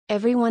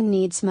Everyone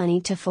needs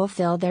money to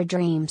fulfill their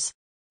dreams.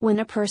 When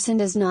a person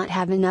does not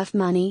have enough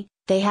money,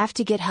 they have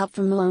to get help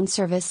from a loan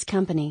service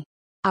company.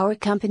 Our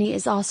company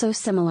is also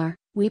similar.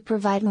 We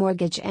provide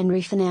mortgage and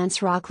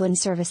refinance Rockland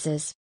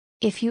services.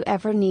 If you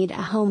ever need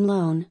a home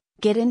loan,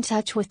 get in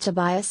touch with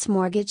Tobias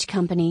Mortgage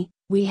Company.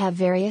 We have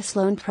various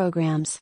loan programs.